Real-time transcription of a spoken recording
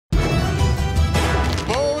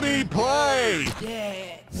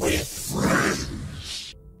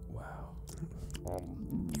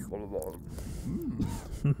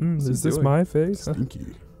Is this my face? Stinky.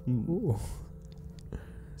 Ooh.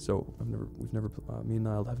 So we've never, me and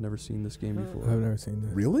Niall have never seen this game before. I've never seen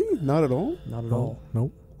this. Really? Not at all? Not at all.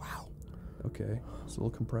 Nope. Wow. Okay, it's a little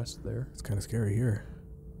compressed there. It's kind of scary here.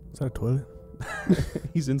 Is that a toilet?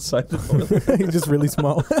 He's inside the toilet. He's just really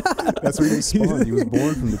small. That's where he spawned. He was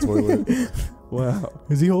born from the toilet. Wow.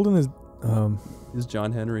 Is he holding his... Is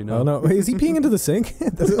John Henry now? Oh no! Wait, is he peeing into the sink?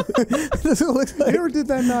 That's what it looks like. I never did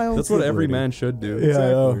that, Niall. That's what every man should do. Yeah, I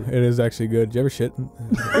know. It is actually good. Did you ever shit?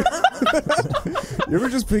 You ever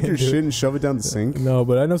just pick your shit and shove it down the sink? No,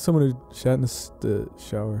 but I know someone who shat in the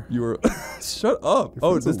shower. You were... Shut up.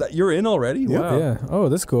 Oh, is that you're in already? Yeah. Wow. Yeah. Oh,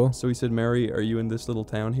 that's cool. So he said, Mary, are you in this little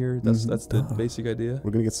town here? That's the basic idea.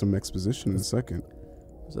 We're gonna get some exposition in a second.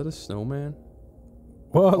 Is that a snowman?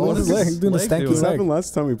 Whoa, Oh, look at his this leg. is He's doing the leg stanky doing This leg. happened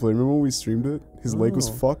last time we played. Remember when we streamed it? His leg was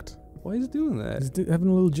Oh. fucked. Why is he doing that? He's having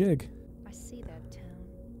a little jig. I see that town.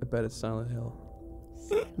 I bet it's Silent Hill.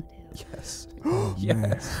 Silent Hill. Yes. Oh,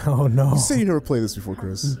 Yes. Oh no. You say you never played this before,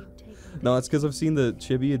 Chris. No, it's because I've seen the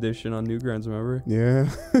Chibi edition on Newgrounds, remember? Yeah.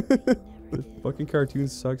 The fucking cartoon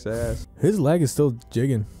sucks ass. His leg is still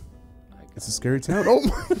jigging. It's a scary town. Oh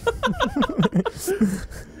my.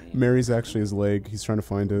 Mary's actually his leg. He's trying to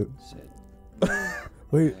find it.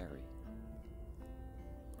 Wait.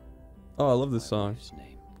 Oh, I love this song.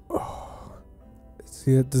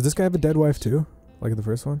 See, does this guy have a dead wife too? Like in the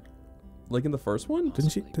first one? Like in the first one? Didn't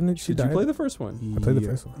she Did die? you play the first one? I played the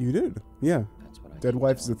first one. You did. Yeah. Dead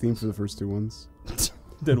wife is the theme for the first two ones.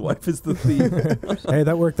 Dead wife is the theme. Hey,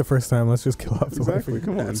 that worked the first time. Let's just kill off the Exactly. wife.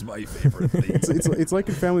 Come on. That's my favorite theme. It's like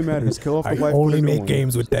in Family Matters. Kill off the I wife. only put a new make one.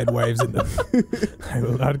 games with dead wives in them. I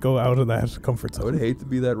will not go out of that comfort I would zone. hate to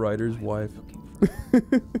be that writer's wife.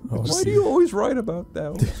 Oh, Why do you always write about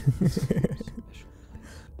that?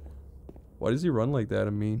 Why does he run like that? I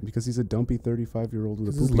mean, Because he's a dumpy 35-year-old with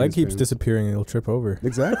a His poopy leg in his keeps pants. disappearing and he'll trip over.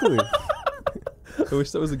 Exactly. I wish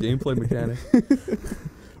that was a gameplay mechanic.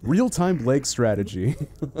 Real-time leg strategy.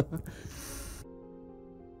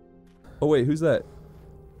 Oh wait, who's that?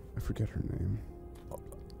 I forget her name.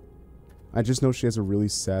 I just know she has a really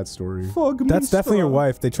sad story. Fuck me That's definitely your strong.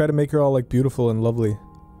 wife. They try to make her all like beautiful and lovely.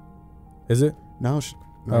 Is it? Now she...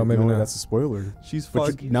 Oh, maybe no, not. that's a spoiler. She's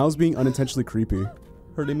But Fog. now's being unintentionally creepy.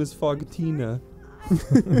 Her name is Fogatina.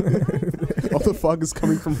 All the fog is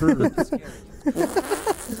coming from her.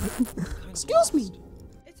 Excuse me.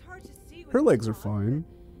 It's hard to see. Her legs are fine.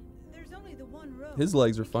 There's only the one road. His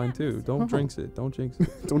legs are fine too. Don't drink it. Don't jinx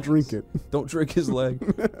it. Don't drink it. Don't drink his leg.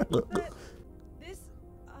 This,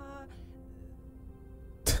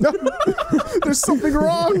 There's something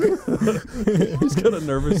wrong. He's got a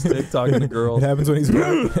nervous stick talking to It girls. happens when he's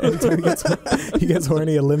anytime he gets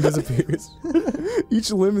horny, a limb disappears.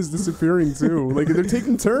 Each limb is disappearing too. Like they're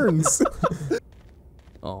taking turns.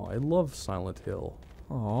 Oh, I love Silent Hill.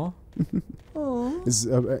 Aw.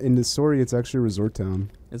 In the story, it's actually a resort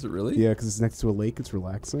town. Is it really? Yeah, because it's next to a lake. It's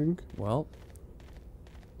relaxing, Well,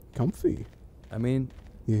 comfy. I mean,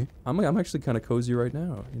 Yeah. I'm actually kind of cozy right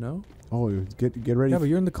now. You know. Oh, get ready. Yeah, but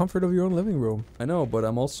you're in the comfort of your own living room. I know, but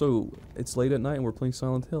I'm also. It's late at night and we're playing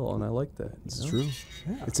Silent Hill, and I like that. It's you know?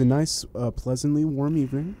 true. It's a nice, pleasantly warm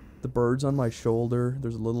evening. The bird's on my shoulder.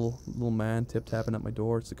 There's a little man tip tapping at my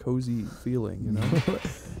door. It's a cozy feeling, you know.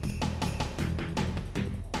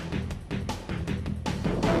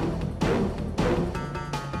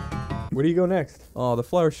 Where do you go next? Oh, the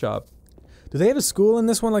flower shop. Do they have a school in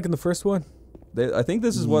this one like in the first one? I think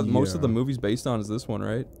this is what most of the Yeah. movie's based on. Is this one,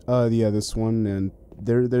 right? Yeah, this one and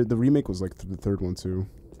the remake was like the third one too.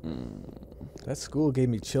 That school gave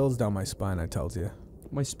me chills down my spine, I tells you.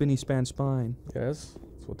 My spinny span spine. Yes,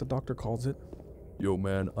 that's what the doctor calls it. Yo,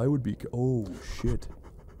 man, I would be. Oh shit.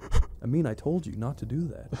 I mean, I told you not to do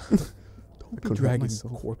that. Don't couldn't help dragging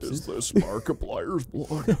myself. corpses. this Markiplier's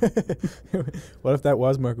blood? What if that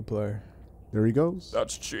was Markiplier? There he goes.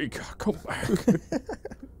 That's Jake. Come back.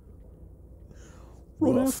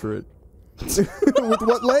 Run Woof. after it. With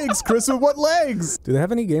what legs, Chris? With what legs? Do they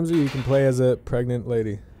have any games where you can play as a pregnant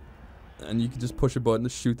lady? And you can just push a button to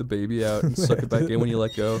shoot the baby out and suck it back in when you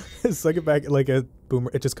let go. Suck it back like a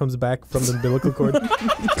boomer. It just comes back from the umbilical cord.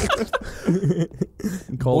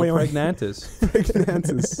 And call it Boing. Pregnantis.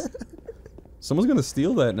 Pregnantis. Someone's gonna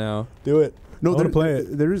steal that now. Do it. No, I wanna play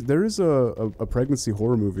it. There is a pregnancy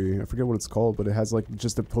horror movie. I forget what it's called, but it has like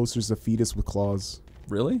just the posters of fetus with claws.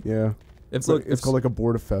 Really? Yeah. If It's called like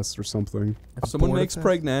Abortifest or something. if someone makes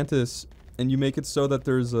Abortifest? Pregnantis and you make it so that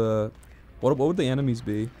there's a what would the enemies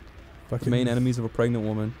be? The main enemies of a pregnant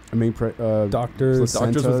woman. I mean, Doctors. Doctors with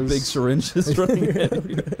Placentas. big syringes running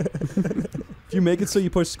everywhere. If you make it so you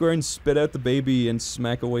push square and spit out the baby and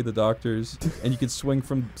smack away the doctors, and you can swing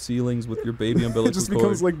from ceilings with your baby umbilical cord. It just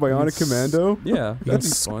becomes like Bionic Commando. Yeah, You that'd can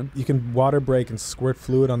be fun. You can water break and squirt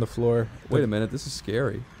fluid on the floor. Wait a minute, this is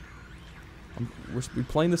scary. We're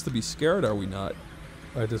playing this to be scared, are we not?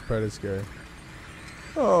 Alright, this part is scary.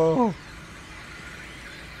 Oh.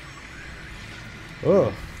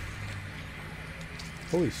 Oh.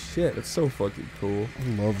 Holy shit. That's so fucking cool. I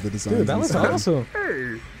love the design. Dude, that looks awesome.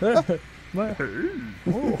 My-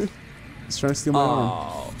 oh, He's trying to steal my arm.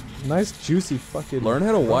 Oh, nice juicy fucking. learn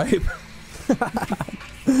how to wipe.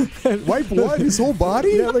 Wipe what? His whole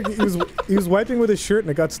body? Yeah, like he was wiping with his shirt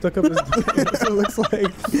and it got stuck up his. That's what it looks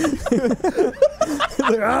like. He's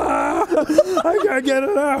like, I gotta get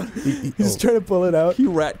it out. He's just trying to pull it out. He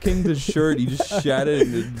rat kinged his shirt. He just shat it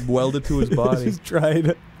and it welded to his body. He's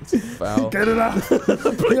tried. Foul. Get it out.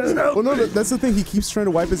 Get it out. Well, no, that's the thing. He keeps trying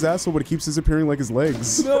to wipe his asshole, but it keeps disappearing like his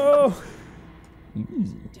legs. No.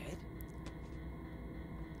 Dead?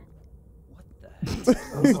 What the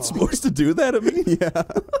heck? Was it supposed to do that? I mean, Yeah.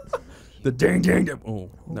 the ding ding. Oh,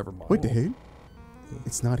 never mind. Wait, hey?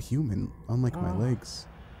 It's not human, unlike my legs.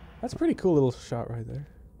 That's a pretty cool little shot right there.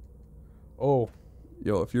 Oh,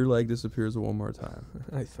 Yo, if your leg disappears one more time,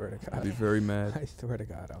 I swear to I'd be God. very mad. I swear to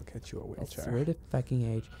God, I'll get you a wheelchair. to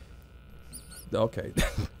fucking age. Okay,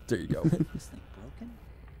 there you go. Is this thing broken?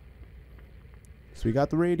 So we got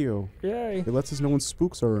the radio. Yay. It lets us know when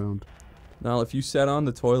spooks are around. Now, if you sat on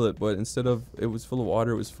the toilet, but instead of it was full of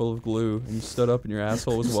water, it was full of glue, and you stood up and your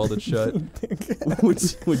asshole was welded shut,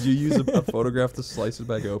 would you use a photograph to slice it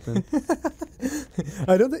back open?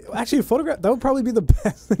 I don't think. Actually, a photograph. That would probably be the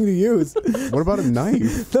best thing to use. What about a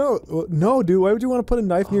knife? No, dude. Why would you want to put a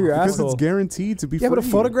knife near your Because asshole? it's guaranteed to be Yeah, but a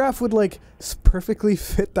free. photograph would like perfectly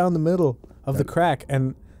fit down the middle of the crack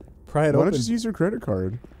and pry it Why open. don't you just use your credit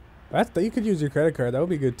card? You could use your credit card. That would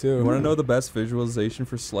be good too. You want to know the best visualization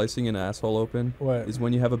for slicing an asshole open? What? Is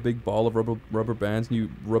when you have a big ball of rubber bands and you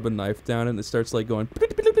rub a knife down it and it starts like going.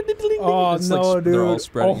 Oh It's no, like dude! they're all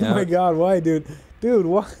spreading Oh my out. God, why, dude? Dude,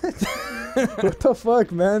 what? What the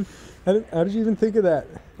fuck, man? How did you even think of that?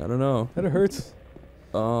 I don't know. That hurts.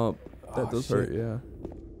 That Oh, does shit. hurt, yeah.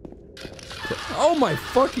 Oh my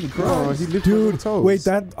fucking Oh, Christ! he licked my little Dude, toes.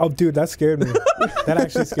 wait, dude, that scared me. That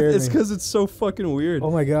actually scared It's me. because it's so fucking weird. Oh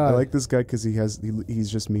my I God. like this guy because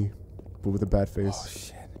he's just me, but with a bad face. Oh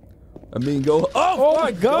shit. I mean, go. Oh fuck,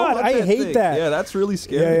 my go God, at I hate thing. that. Yeah, that's really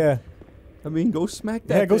scary. Yeah, yeah. I mean, go smack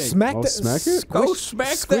that. Yeah, go thing. smack Oh, that. smack it? Go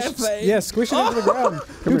smack that thing. Yeah, squish it into the ground.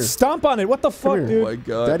 Dude, here. stomp on it. What the fuck, here. Oh dude? my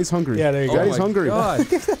God. Daddy's hungry. Yeah, there you go. Daddy's my hungry. God.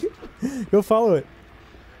 Go follow it.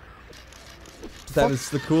 That is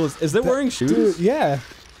the coolest. Is it wearing shoes? Dude, yeah.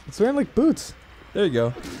 It's wearing like boots. There you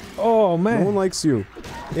go. Oh No man. one likes you.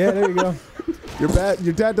 Yeah, there you go.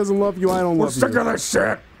 Your dad doesn't love you. I don't love you. this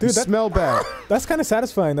shit. You Dude, smell bad. That's kind of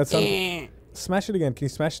satisfying. That sound. Smash it again. Can you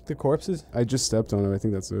smash the corpses? I just stepped on it. I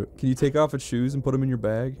think that's it. Can you take off its shoes and put them in your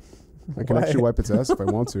bag? I can Why? actually wipe its ass if I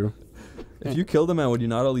want to. If you killed a man, would you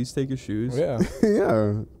not at least take his shoes? Yeah.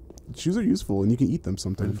 Yeah. Shoes are useful, and you can eat them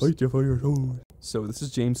sometimes. So this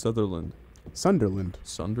is James Sutherland. Sunderland.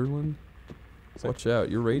 Sunderland? Watch out,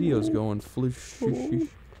 your radio's going flish. Is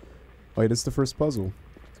Wait, it's the first puzzle.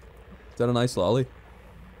 that a nice lolly?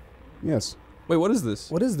 Yes. Wait, what is this?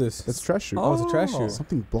 What is this? That's trash chute. Oh, it's a trash chute.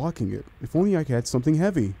 Something blocking it. If only I had something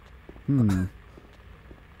heavy.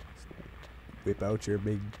 Whip out your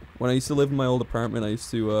big. When I used to live in my old apartment, I used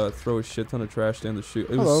to throw a shit ton of trash down the chute.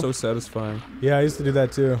 It Hello. was so satisfying. Yeah, I used to do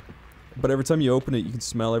that too. But every time you open it, you can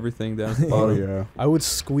smell everything down at the Oh, bottom. yeah. I would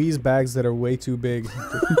squeeze bags that are way too big.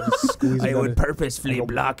 Just squeeze it out. purposefully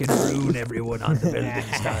block and ruin everyone on the building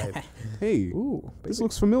side. Hey, Ooh, this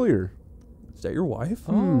looks familiar. Is that your wife?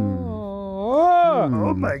 Oh,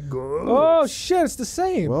 Oh my god. oh shit! It's the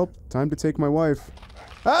same. Well, time to take my wife.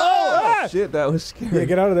 Oh, shit, that was scary. Yeah,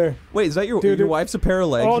 get out of there. Wait, is that your Dude, your dude. wife's a pair of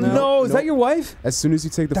legs Oh now? no, is Nope. that your wife? As soon as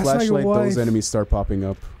you take the That's not your flashlight, those wife. enemies start popping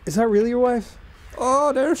up. Is that really your wife?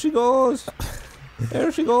 Oh, there she goes.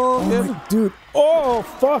 There she goes. Oh my, dude. Oh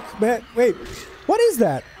fuck, man. Wait, what is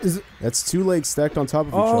that? Is it? That's two legs stacked on top of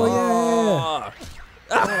each Oh other.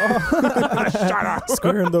 yeah.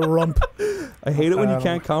 Square in the rump. I hate it when you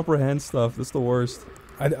can't comprehend stuff. That's the worst.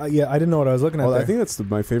 Yeah, I didn't know what I was looking at. Well, I there. think that's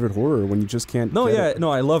my favorite horror, when you just can't No, get yeah, it.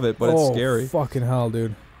 no, I love it, but oh, it's scary. Fucking hell,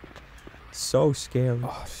 dude. So scary.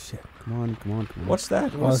 Oh shit. Come on, come on, come on. What's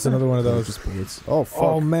that? Oh, What's that's that? another one of Oh, those. just bullets. Oh, fuck.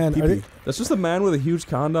 Oh man, are they, Pee-pee. That's just a man with a huge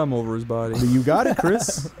condom over his body. You got it,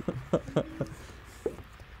 Chris.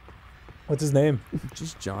 what's his name?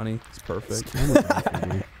 Just Johnny. It's perfect. This camera guy for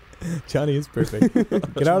me. Johnny is perfect.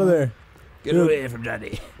 Get out of there. Get away from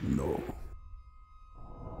Daddy. No.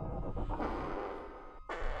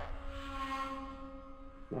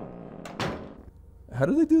 How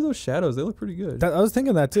do they do those shadows? They look pretty good. I was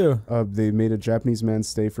thinking that too. They made a Japanese man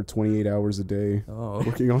stay for 28 hours a day Oh.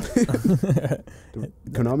 working on it.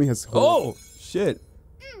 Konami has. Oh shit!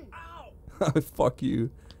 Fuck you,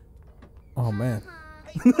 Oh man.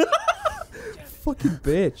 fucking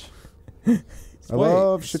bitch. I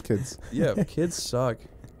love shit kids. Yeah, kids suck.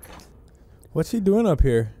 What's she doing up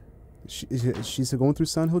here? She's going through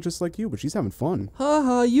Silent Hill just like you, but she's having fun.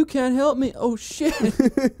 Haha, you can't help me. Oh shit!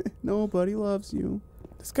 Nobody loves you.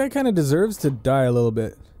 This guy kind of deserves to die a little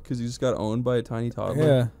bit. Because you just got owned by a tiny toddler.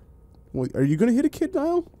 Yeah. Well, are you gonna hit a kid,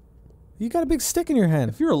 Niall? You got a big stick in your hand.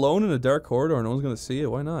 If you're alone in a dark corridor, no one's gonna see it.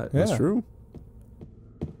 Why not? Yeah. That's true.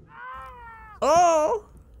 Oh!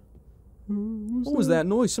 What was that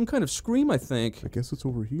noise? Some kind of scream, I think. I guess it's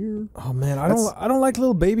over here. Oh man, I don't like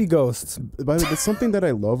little baby ghosts. By the way, that's something that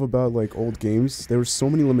I love about like old games. There were so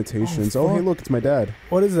many limitations. Oh, hey, fuck. look, it's my dad.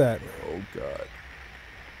 What is that? Oh god,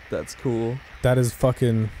 that's cool. That is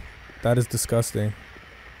disgusting.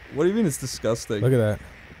 What do you mean it's disgusting? Look at that.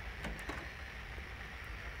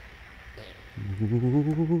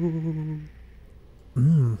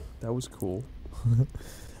 That was cool.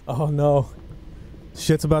 Oh no.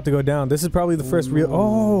 Shit's about to go down. This is probably the first real.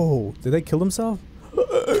 Oh, did they kill himself?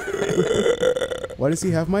 Why does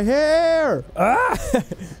he have my hair?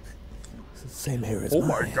 Same hair as Oh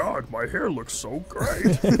my god, my hair looks so great.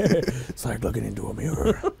 It's like looking into a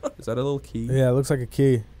mirror. Is that a little key? Yeah, it looks like a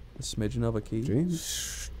key. A smidgen of a key? James,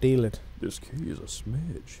 Steal it. This key is a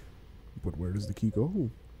smidge. but where does the key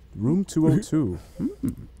go? Room 202.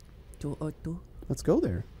 Let's go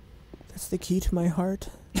there. That's the key to my heart.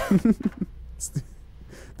 It's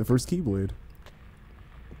the first keyblade.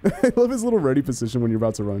 I love his little ready position when you're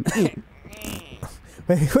about to run.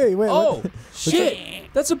 Wait. Oh, shit!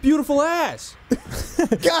 That's a beautiful ass!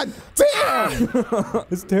 God damn!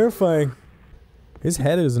 It's terrifying. His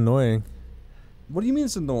head is annoying. What do you mean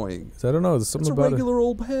it's annoying? So I don't know. There's something It's a about regular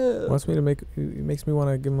old head. it. Wants me to make. It makes me want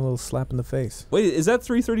to give him a little slap in the face. Wait, is that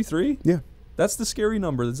 333? Yeah. That's the scary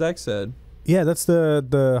number that Zach said. Yeah, that's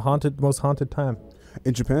the most haunted time.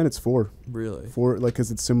 In Japan, it's 4. Really? 4, like,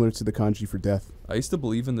 because it's similar to the kanji for death. I used to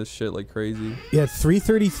believe in this shit like crazy. Yeah,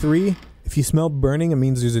 333. If you smell burning, it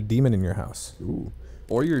means there's a demon in your house, Ooh.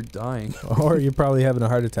 Or you're dying. or you're probably having a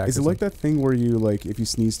heart attack. Is it like that thing where you, like, if you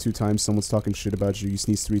sneeze 2 times, someone's talking shit about you, you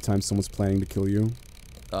sneeze 3 times, someone's planning to kill you?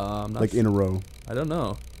 I'm not Like, in a row. I don't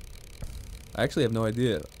know. I actually have no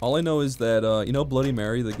idea. All I know is that, you know Bloody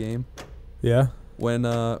Mary, the game? Yeah.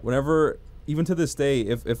 Whenever, even to this day,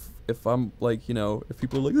 if I'm like, you know, if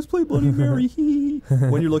people are like, let's play Bloody Mary,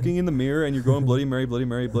 when you're looking in the mirror and you're going Bloody Mary, Bloody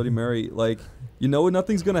Mary, Bloody Mary, like, you know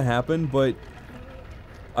nothing's gonna happen, but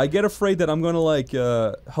I get afraid that I'm gonna like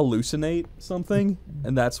hallucinate something,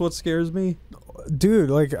 and that's what scares me. Dude,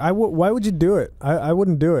 like, why would you do it? I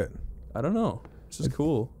wouldn't do it. I don't know. It's just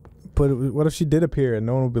cool. But what if she did appear and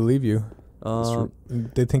no one would believe you? true.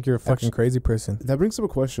 They think you're a fucking Actually- crazy person. That brings up a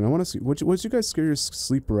question. I want to see, what's you guys' scariest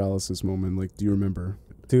sleep paralysis moment? Like, do you remember?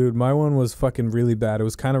 Dude, my one was fucking really bad. It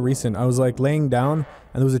was kind of recent. I was like laying down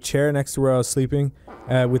and there was a chair next to where I was sleeping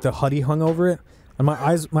with a hoodie hung over it. And my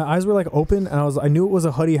eyes were like open and I knew it was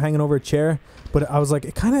a hoodie hanging over a chair, but I was like,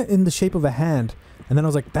 it kind of in the shape of a hand. And then I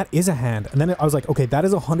was like, that is a hand. And then I was like, okay, that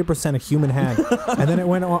is 100% a human hand. And then it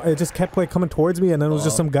went on, it just kept like coming towards me. And then it was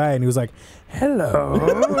just some guy and he was like, hello,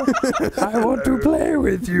 I want to play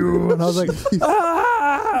with you. And I was like,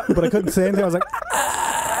 ah! But I couldn't say anything. I was like,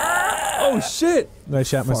 ah! Oh shit! And I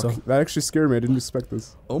shat myself. Fuck, that actually scared me. I didn't expect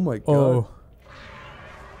this. Oh my god. Oh.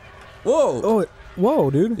 Whoa! Oh, whoa,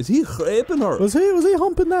 dude. Is he raping her? Was he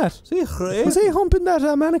humping that? Is he raping? Was he humping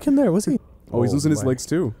that mannequin there? Was he? Oh, he's losing his my. legs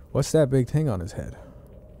too. What's that big thing on his head?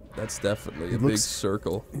 That's definitely a It big looks-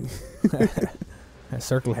 circle. A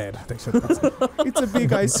circle head. It's a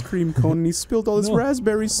big ice cream cone and he spilled all his No.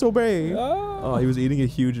 raspberry sorbet. Oh, he was eating a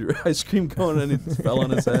huge ice cream cone and it fell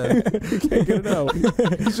on his head. He can't get it out.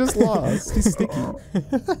 He's just lost. He's sticky.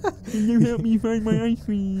 Can you help me find my ice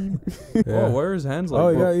cream? Oh, why are his hands like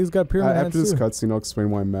Oh, that? yeah, he's got pyramid After hands this too. cutscene, I'll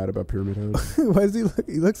explain why I'm mad about Pyramid Head. Why does he look?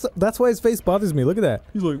 He looks. That's why his face bothers me. Look at that.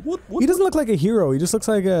 He's like, what? He doesn't look like a hero. He just looks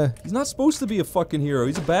like a. He's not supposed to be a fucking hero.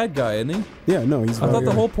 He's a bad guy, isn't he? Yeah, no, he's I thought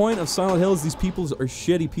the yeah. whole point of Silent Hill is these people are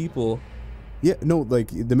shitty people. Yeah, no, like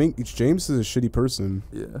the main James is a shitty person.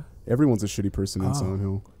 Yeah. Everyone's a shitty person in Oh. Silent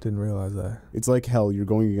Hill. Didn't realize that. It's like hell. You're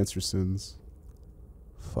going against your sins.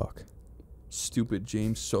 Fuck. Stupid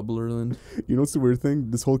James Sutherland. You know what's the weird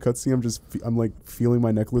thing? This whole cutscene, I'm like feeling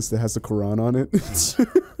my necklace that has the Quran on it.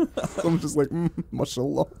 I'm just like,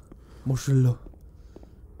 mashallah. Mashallah.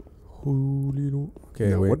 Holy. Okay,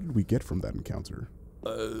 Now, wait. what did we get from that encounter?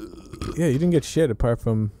 Yeah, you didn't get shit apart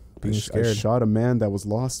from being I scared. shot a man that was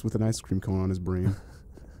lost with an ice cream cone on his brain.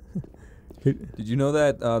 Did you know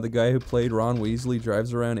that the guy who played Ron Weasley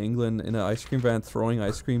drives around England in an ice cream van throwing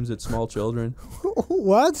ice creams at small children?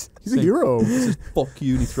 What? He's a hero. He says, "Fuck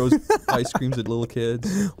you," and he throws ice creams at little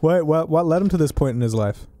kids. What led him to this point in his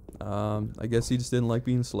life? I guess he just didn't like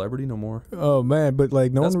being a celebrity no more. Oh man, but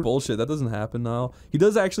like no That's one. bullshit. That doesn't happen now. He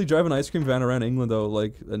does actually drive an ice cream van around England though,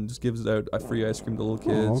 like, and just gives out a free ice cream to little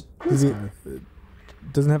kids. Does he,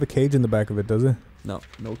 doesn't have a cage in the back of it, does it?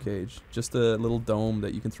 No cage. Just a little dome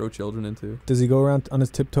that you can throw children into. Does he go around on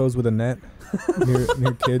his tiptoes with a net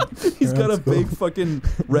near kid? He's got a Around school? big fucking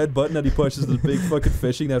red button that he pushes. The big fucking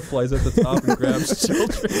fishing net flies at the top and grabs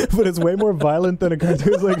children. But it's way more violent than a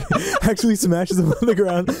cartoon. It's like actually smashes him on the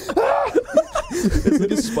ground. It's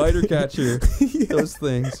like a spider catcher. Those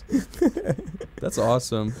things. That's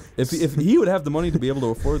awesome. If he would have the money to be able to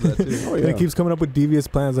afford that too. Oh Yeah. yeah. He keeps coming up with devious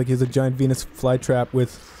plans, like he has a giant Venus flytrap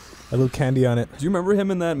with a little candy on it. Do you remember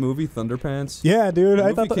him in that movie Thunderpants? Yeah, dude. The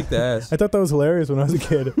I movie thought kicked ass. I thought that was hilarious when I was a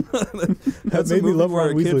kid. That's made a me movie love where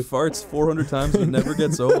Ron a kid Weasley. farts 400 times and it never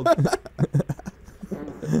gets old.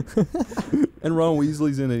 And Ron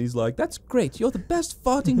Weasley's in it. He's like, "That's great. You're the best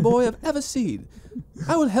farting boy I've ever seen.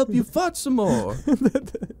 I will help you fart some more."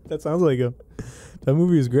 That sounds like him. That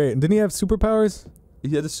movie is great. And didn't he have superpowers?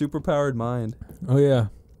 He had a superpowered mind, Oh yeah.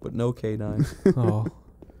 but no canine. Oh.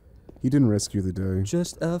 He didn't rescue the day.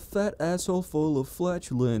 Just a fat asshole full of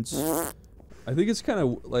flatulence. I think it's kind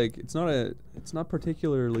of like it's not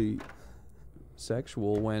particularly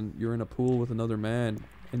sexual when you're in a pool with another man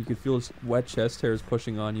and you can feel his wet chest hairs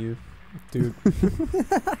pushing on you. Dude.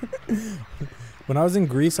 When I was in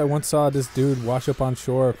Greece, I once saw this dude wash up on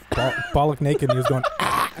shore, bollock naked, and he was going,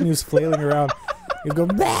 ah, and he was flailing around. He was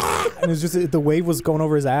going, bah! And it was just the wave was going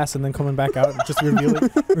over his ass and then coming back out, and just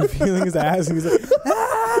revealing his ass, and he's like,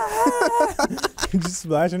 ah! Just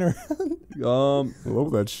splashing around. I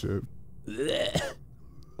love that shit.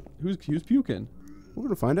 Who's puking? We're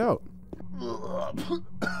gonna find out.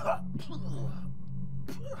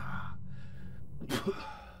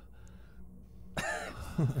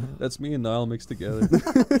 That's me and Niall mixed together.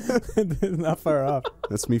 Not far off.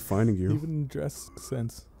 That's me finding you. Even in dress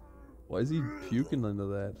sense. Why is he puking into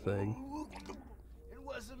that thing?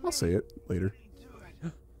 I'll say it later.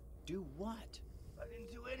 Do what? I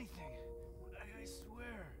didn't do anything. I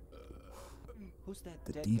swear. Who's that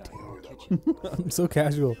dead detail. guy in the kitchen? I'm so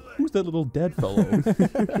casual. Who's that little dead fellow?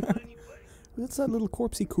 What's that little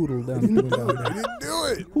corpsey coodle down there? didn't do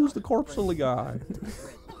it. Who's the corpsely guy?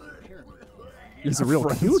 He's a real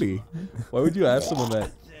cutie. Why would you ask someone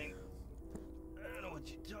that? I don't know what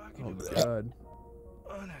you're talking Oh about. God.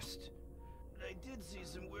 Honest. I did see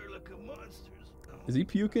some weird looking monsters. Is he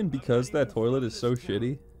puking because that toilet is so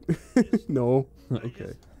shitty? No.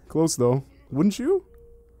 Okay. Close though. Wouldn't you?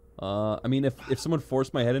 I mean, if someone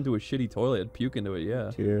forced my head into a shitty toilet, I'd puke into it,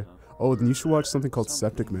 yeah. Yeah. Oh, then you should watch something called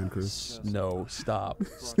Septic Man, Chris. No, stop.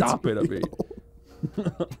 Stop it, Abhi.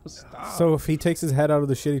 Stop. So if he takes his head out of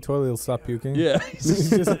the shitty toilet, he'll stop puking? Yeah.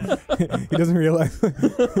 He doesn't realize.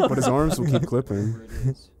 But his arms will keep clipping. Where it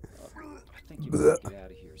is. I think you better get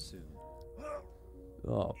out of here soon.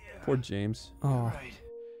 Oh, poor James. Oh. Right.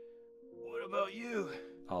 What about you?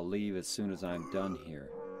 I'll leave as soon as I'm done here.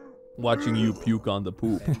 Watching you puke on the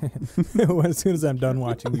poop. As soon as I'm done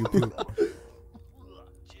watching you puke.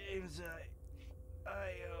 James,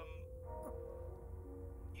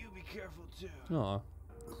 you be careful too. Aw,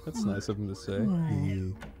 that's nice of him to say.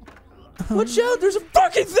 Watch out, there's a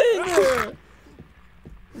fucking thing there!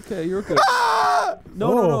 Okay, you're good.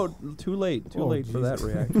 No, no, no. Too late. Too Oh, late for that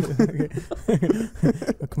Jesus.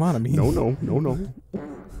 reaction. Oh, come on, I mean. No.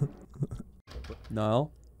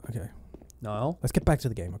 Niall? Okay. Niall? Let's get back to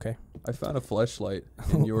the game, okay? I found a fleshlight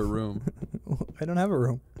in your room, I don't have a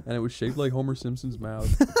room. and it was shaped like Homer Simpson's mouth.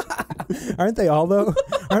 Aren't they all, though?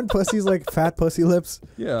 Aren't pussies like fat pussy lips?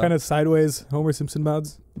 Yeah. Kind of sideways Homer Simpson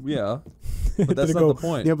mouths? Yeah. But that's Did it not go- the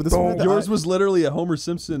point. Yeah, but this one had the Yours eye- was literally a Homer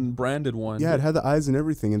Simpson branded one. Yeah, it had the eyes and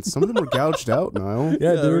everything, and some of them were gouged out, Niall.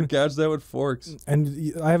 Yeah, they were dude. gouged out with forks.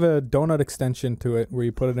 And I have a donut extension to it where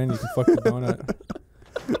you put it in, you can fuck the donut.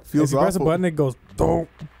 Feels if you press a awful. button, it goes, don't.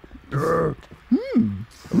 A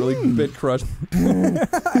really bit crushed.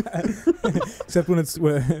 Except when it's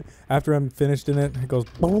after I'm finished in it, it goes.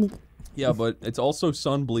 Boom. Yeah, but it's also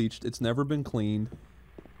sun bleached. It's never been cleaned.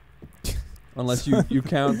 Unless you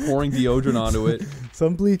count pouring deodorant onto it.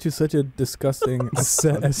 Some bleach is such a disgusting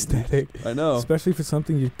aesthetic, I know. especially for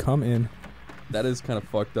something you come in. That is kind of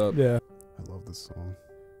fucked up. Yeah. I love this song.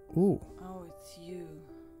 Ooh. Oh, it's you.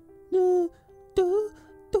 Yeah,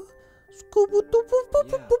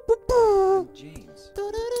 I'm James.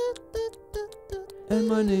 And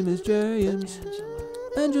my name is James.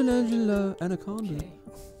 Angela. Angela, Anaconda.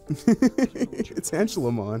 Okay. It's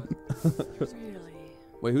Angela, man. Really?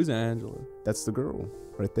 Wait, who's Angela? That's the girl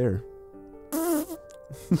right there.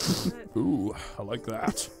 Ooh, I like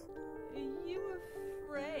that. You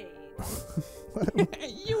afraid?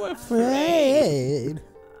 You Afraid.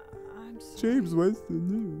 I'm sorry. James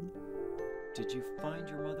Weston. Did you find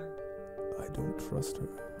your mother? I don't trust her.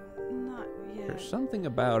 Not yet. There's something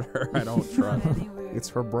about her I don't Not trust. anywhere. It's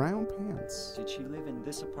her brown pants. Did she live in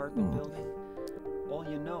this apartment building? All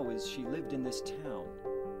you know is she lived in this town.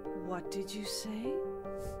 What did you say?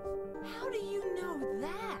 How do you know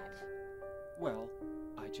that? Well,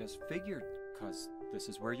 I just figured, 'cause this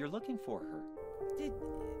is where you're looking for her.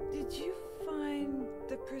 Did you find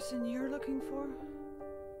the person you're looking for?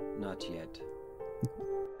 Not yet.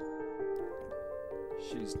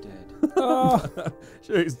 She's dead.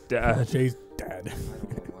 She's dead. She's dead. I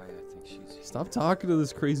don't know why I think she's here. Stop talking to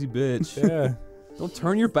this crazy bitch. Yeah. Don't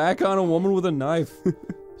turn your back on a woman with a knife.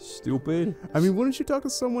 Stupid. I mean, wouldn't you talk to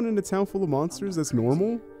someone in a town full of monsters that's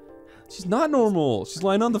normal? She's not normal. She's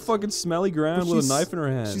lying on the fucking smelly ground But with a she's- knife in her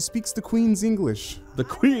hand. She speaks the Queen's English. The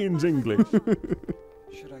Queen's English.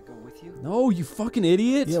 Should I go with you? No, you fucking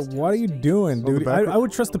idiot. Yeah, what are you doing, Oh, the dude? back- I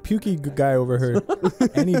would trust the pukey guy over her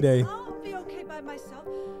any day. I'll be okay by myself.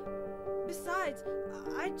 Besides,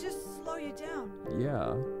 I'd just slow you down.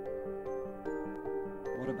 Yeah.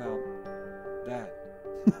 What about that?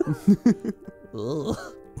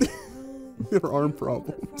 Her arm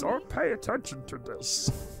problem. Don't pay attention to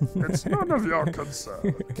this. It's none of your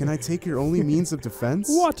concern. Can I take your only means of defense?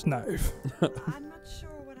 What knife? I'm not sure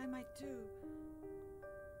what I might do.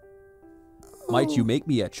 Might you make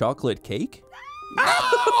me a chocolate cake?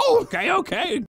 Okay, okay.